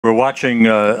We're watching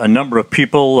a number of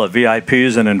people,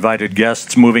 VIPs and invited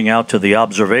guests, moving out to the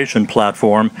observation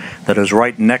platform that is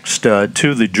right next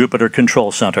to the Jupiter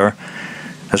Control Center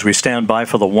as we stand by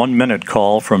for the 1-minute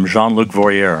call from Jean-Luc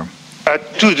Voyer. À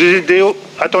tous les vidéos,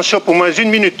 attention pour moins 1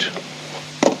 minute.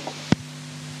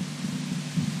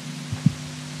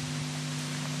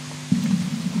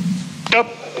 Top,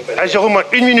 à 0 moins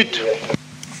 1 minute.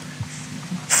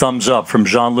 Thumbs up from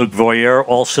Jean-Luc Voyer.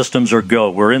 All systems are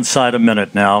go. We're inside a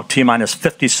minute now, T-minus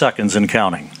 50 seconds and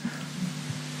counting.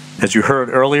 As you heard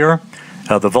earlier,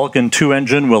 the Vulcan 2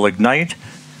 engine will ignite.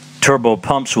 Turbo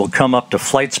pumps will come up to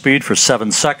flight speed for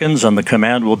 7 seconds, and the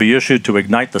command will be issued to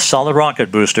ignite the solid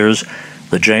rocket boosters.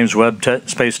 The James Webb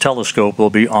Space Telescope will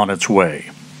be on its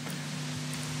way.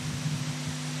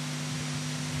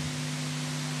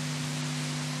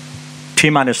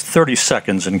 T-minus 30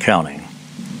 seconds and counting.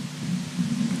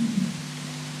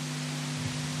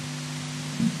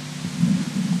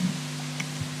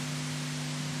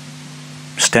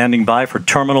 Standing by for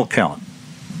terminal count.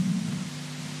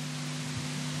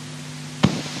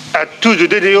 À tous de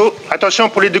DDO, attention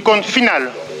pour les décomptes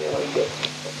finales.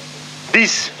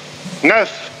 10, 9,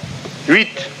 8,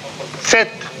 7,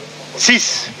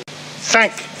 6,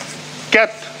 5, 4,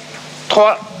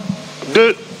 3,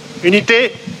 2,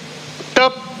 unité,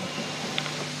 top.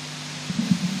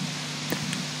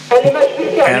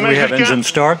 And we have engine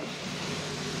start.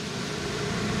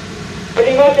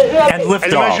 And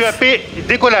liftoff.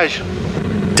 Décollage.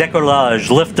 Décollage,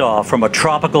 liftoff from a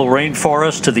tropical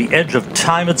rainforest to the edge of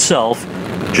time itself.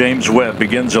 James Webb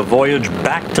begins a voyage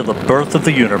back to the birth of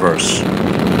the universe.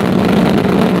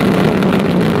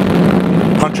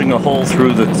 Punching a hole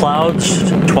through the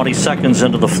clouds, 20 seconds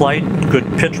into the flight. Good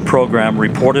pitch program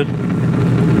reported.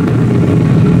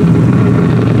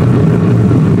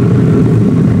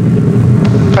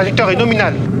 Trajectoire est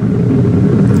nominale.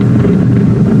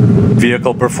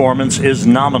 Vehicle performance is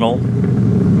nominal.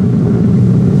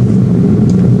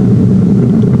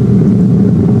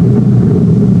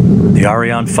 The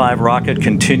Ariane 5 rocket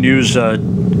continues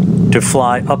to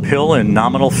fly uphill in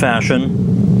nominal fashion.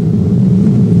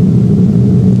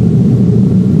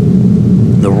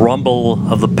 The rumble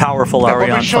of the powerful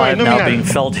Ariane 5 now being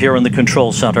felt here in the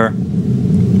control center.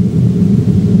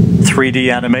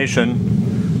 3D animation.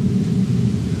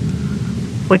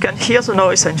 We can hear the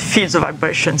noise and feel the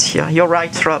vibrations here. You're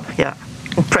right, Rob. Yeah,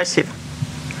 impressive.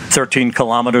 13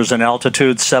 kilometers in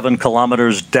altitude, 7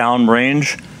 kilometers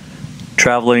downrange,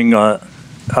 traveling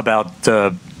about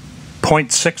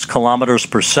 0.6 kilometers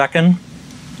per second.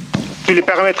 Tous les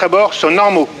paramètres à bord sont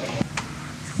normaux.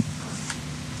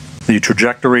 The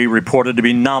trajectory reported to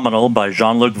be nominal by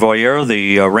Jean-Luc Voyer,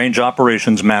 the range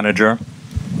operations manager.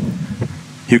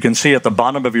 You can see at the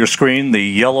bottom of your screen, the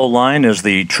yellow line is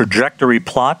the trajectory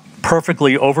plot,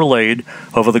 perfectly overlaid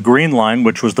over the green line,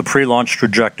 which was the pre-launch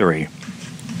trajectory.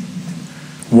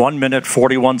 1 minute,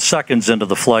 41 seconds into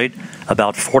the flight,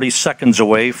 about 40 seconds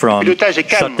away from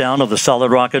shutdown of the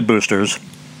solid rocket boosters.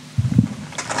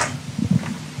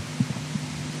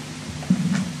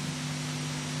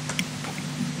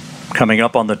 Coming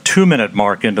up on the 2-minute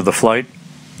mark into the flight.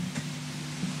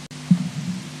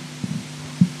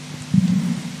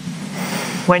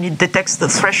 When it detects the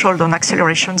threshold on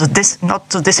acceleration, not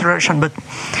the deceleration, but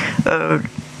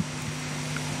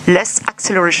less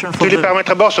acceleration for Tous les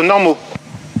paramètres à bord sont normaux.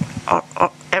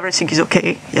 Everything is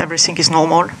okay, everything is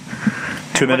normal.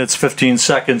 2 minutes, 15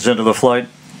 seconds into the flight.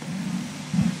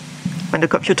 When the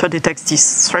computer detects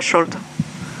this threshold,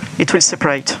 it will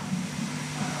separate.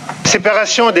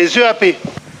 Séparation des EAP.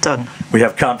 Done. We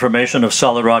have confirmation of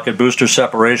solid rocket booster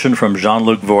separation from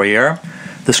Jean-Luc Voyer.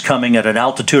 This coming at an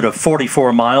altitude of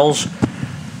 44 miles.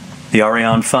 The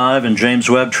Ariane 5 and James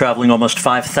Webb traveling almost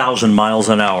 5,000 miles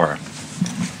an hour.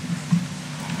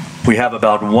 We have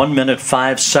about 1 minute,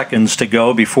 5 seconds to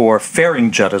go before fairing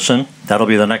jettison. That'll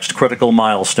be the next critical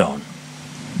milestone.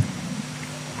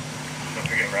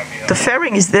 The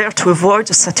fairing is there to avoid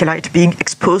the satellite being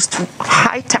exposed to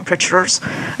high temperatures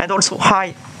and also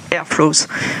high airflows.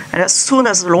 And as soon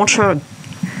as the launcher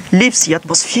leaves the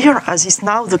atmosphere, as is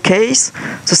now the case,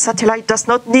 the satellite does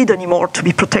not need anymore to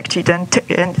be protected, and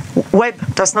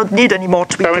Webb does not need anymore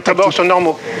to be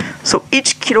protected. So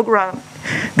each kilogram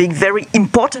being very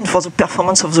important for the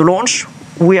performance of the launch,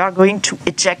 we are going to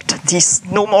eject this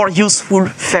no more useful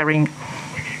fairing.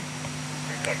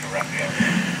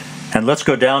 And let's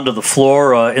go down to the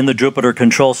floor in the Jupiter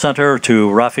Control Center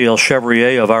to Raphael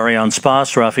Chevrier of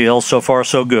Arianespace. Raphael, so far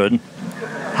so good.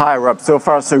 Hi Rob, so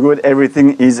far so good.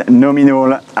 Everything is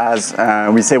nominal, as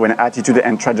we say, when attitude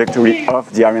and trajectory of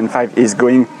the Ariane 5 is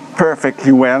going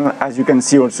perfectly well. As you can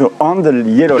see also on the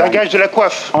yellow line,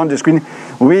 on the screen,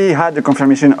 we had the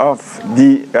confirmation of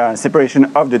the separation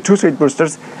of the two solid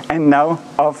boosters and now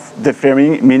of the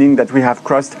flaring, meaning that we have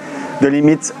crossed the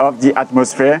limits of the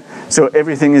atmosphere. So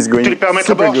everything is going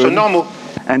super good.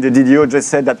 And the DDO just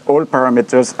said that all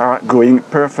parameters are going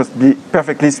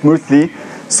perfectly smoothly.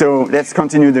 So let's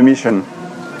continue the mission.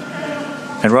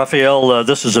 And Raphael,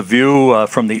 this is a view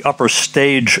from the upper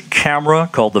stage camera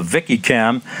called the Vicky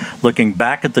Cam, looking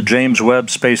back at the James Webb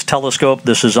Space Telescope.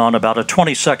 This is on about a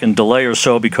 20-second delay or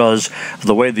so because of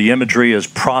the way the imagery is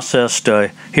processed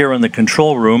here in the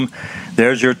control room.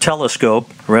 There's your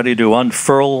telescope ready to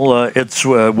unfurl its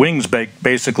wings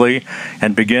basically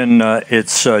and begin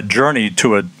its journey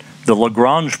to the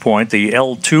Lagrange point, the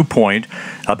L2 point,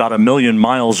 about 1 million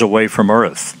miles away from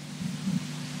Earth.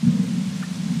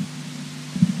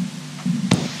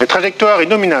 La trajectoire est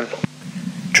nominale.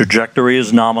 Trajectory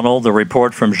is nominal. The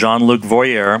report from Jean-Luc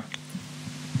Voyer.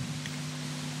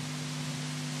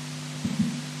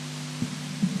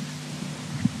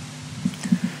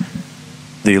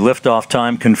 The liftoff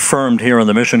time confirmed here in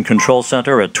the Mission Control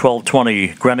Center at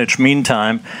 12:20 Greenwich Mean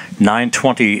Time,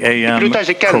 9:20 a.m.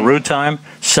 Kourou time,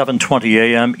 7:20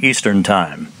 a.m. Eastern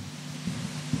Time.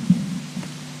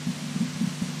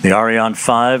 The Ariane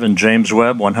 5 and James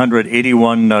Webb,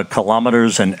 181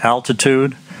 kilometers in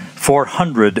altitude,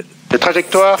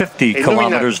 450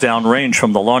 kilometers downrange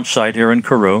from the launch site here in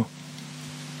Kourou.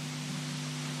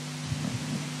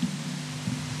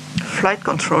 Flight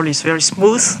control is very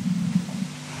smooth.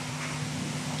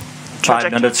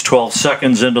 5 minutes, 12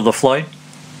 seconds into the flight.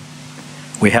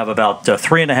 We have about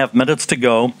 3.5 minutes to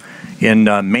go in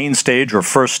main stage or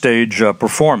first stage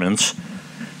performance.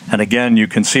 And again, you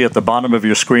can see at the bottom of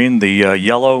your screen the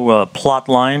yellow plot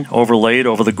line overlaid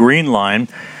over the green line,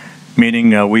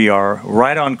 meaning we are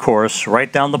right on course, right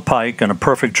down the pike, and a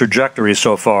perfect trajectory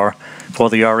so far for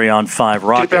the Ariane 5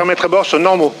 rocket. Les paramètres à bord sont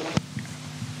normaux.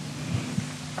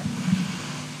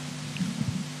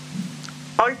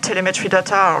 All telemetry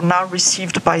data are now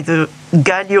received by the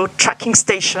Galileo tracking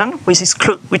station, which is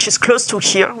close to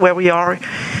here, where we are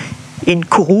in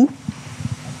Kourou.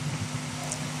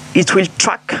 It will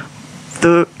track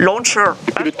the launcher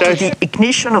up to the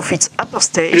ignition of its upper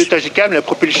stage. Pilotage est calme, la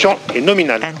propulsion est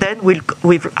nominale. And then we'll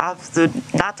have the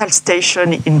Natal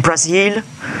station in Brazil,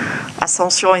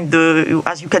 Ascension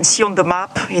as you can see on the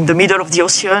map, in the middle of the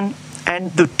ocean,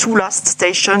 and the two last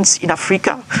stations in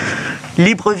Africa,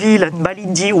 Libreville and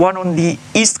Malindi, one on the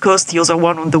east coast, the other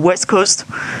one on the west coast.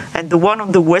 And the one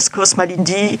on the west coast,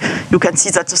 Malindi, you can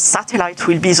see that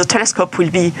the telescope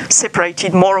will be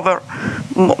separated more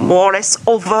or less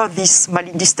over this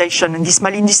Malindi station. And this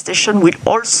Malindi station will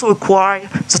also acquire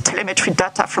the telemetry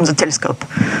data from the telescope.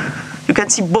 You can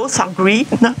see both are green,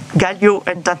 Galileo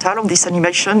and Natal on this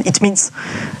animation. It means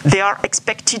they are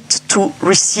expected to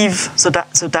receive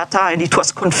the data, and it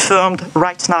was confirmed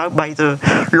right now by the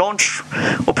launch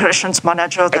operations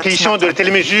manager. Acquisition de la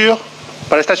télémesure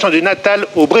par la station de Natal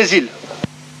au Brésil.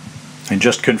 And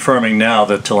just confirming now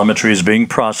that telemetry is being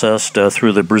processed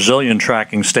through the Brazilian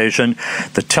tracking station.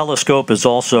 The telescope is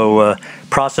also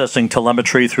processing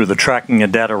telemetry through the tracking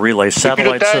and data relay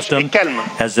satellite system.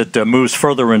 As it moves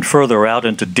further and further out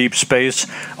into deep space,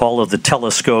 all of the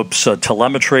telescope's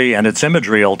telemetry and its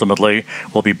imagery ultimately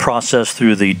will be processed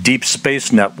through the Deep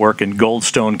Space Network in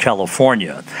Goldstone,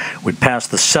 California. We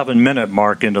passed the 7-minute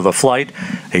mark into the flight.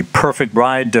 A perfect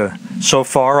ride so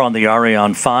far on the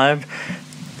Ariane 5.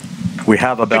 We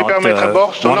have about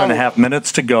 1.5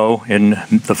 minutes to go in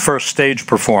the first stage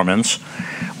performance.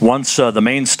 Once the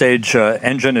main stage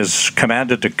engine is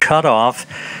commanded to cut off,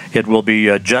 it will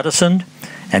be jettisoned,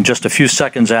 and just a few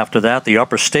seconds after that, the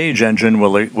upper stage engine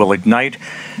will ignite,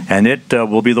 and it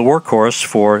will be the workhorse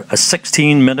for a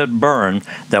 16-minute burn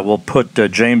that will put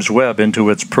James Webb into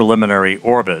its preliminary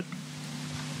orbit.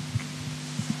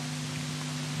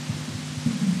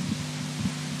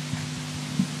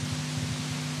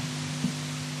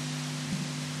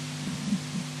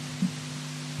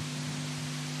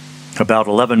 About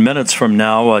 11 minutes from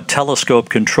now, telescope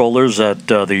controllers at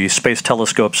the Space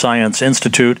Telescope Science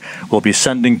Institute will be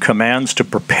sending commands to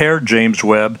prepare James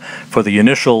Webb for the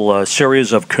initial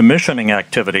series of commissioning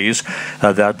activities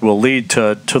that will lead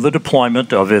to the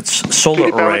deployment of its solar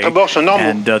array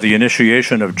and the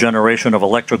initiation of generation of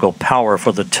electrical power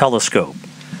for the telescope.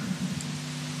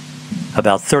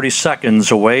 About 30 seconds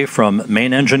away from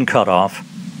main engine cutoff.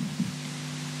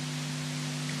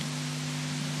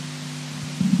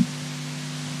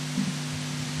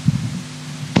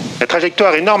 La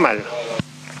trajectoire est normale.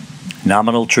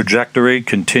 Nominal trajectory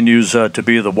continues to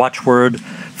be the watchword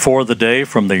for the day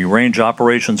from the Range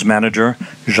Operations Manager,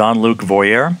 Jean-Luc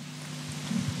Voyer.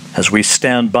 as we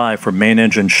stand by for main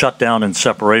engine shutdown and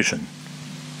separation.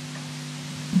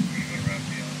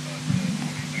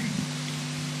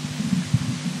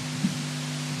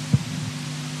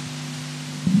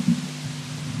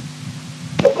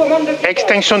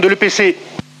 Extinction de l'EPC.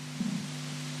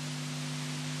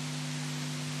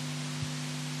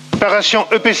 Séparation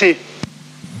EPC.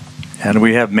 And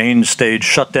we have main stage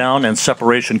shutdown and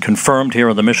separation confirmed here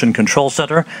in the Mission Control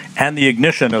Center, and the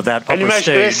ignition of that upper Allumage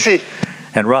de stage. SC.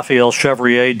 And Raphael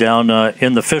Chevrier down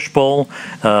in the fishbowl.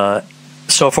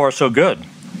 So far, so good.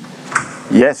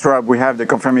 Yes, Rob, we have the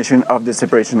confirmation of the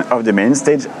separation of the main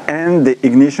stage and the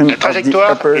ignition of the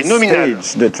upper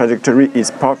stage. The trajectory is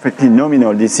perfectly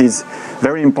nominal. This is a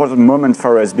very important moment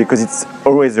for us because it's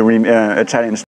always a challenge.